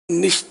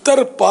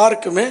نشتر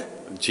park میں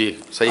جی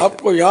صحیح، آپ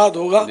کو یاد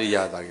ہوگا،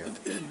 یاد آ گیا،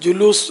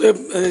 جلوس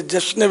سے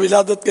جشن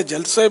ولادت کے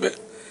جلسے میں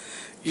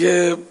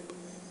یہ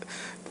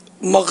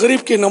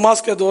مغرب کی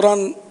نماز کے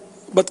دوران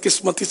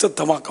بدقسمتی سے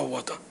دھماکہ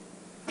ہوا تھا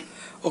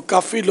اور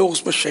کافی لوگ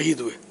اس میں شہید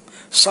ہوئے،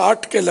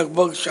 60 کے لگ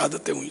بھگ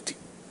شہادتیں ہوئی تھیں،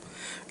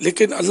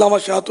 لیکن علامہ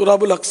شاہ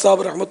تراب الحق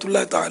صاحب رحمۃ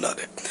اللہ تعالی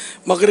علیہ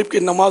مغرب کی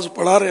نماز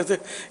پڑھا رہے تھے،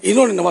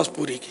 انہوں نے نماز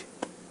پوری کی۔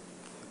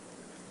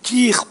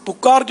 چیخ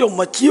پکار جو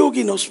مچی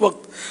ہوگی نا اس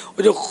وقت،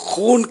 اور جو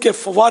خون کے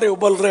فوارے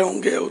ابل رہے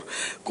ہوں گے اور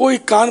کوئی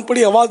کان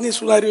پڑی آواز نہیں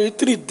سنا رہی ہو،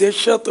 اتنی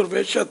دہشت اور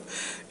وحشت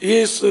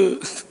اس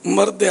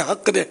مرد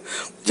حق نے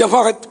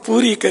جماعت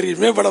پوری کری۔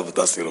 میں بڑا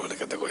متاثر ہونے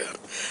کا، دیکھو یار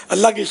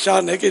اللہ کی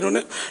شان ہے کہ انہوں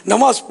نے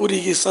نماز پوری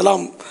کی،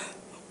 سلام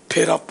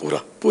پھیرا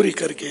پوری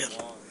کر کے،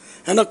 یار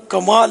ہے نا،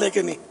 کمال ہے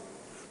کہ نہیں؟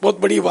 بہت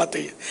بڑی بات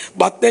ہے یہ،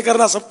 باتیں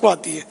کرنا سب کو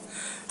آتی ہے،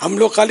 ہم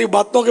لوگ خالی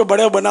باتوں کے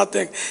بڑے بناتے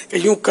ہیں کہ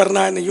یوں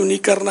کرنا ہے یوں نہیں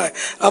کرنا ہے،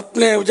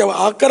 اپنے جب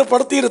آ کر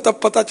پڑتی ہے تب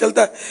پتہ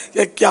چلتا ہے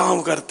کہ کیا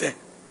ہم کرتے ہیں۔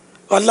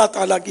 تو اللہ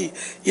تعالیٰ کی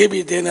یہ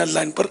بھی دین ہے، اللہ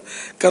ان پر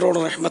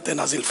کروڑوں رحمت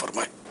نازل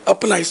فرمائے۔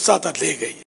 اپنا حصہ تھا لے گئی۔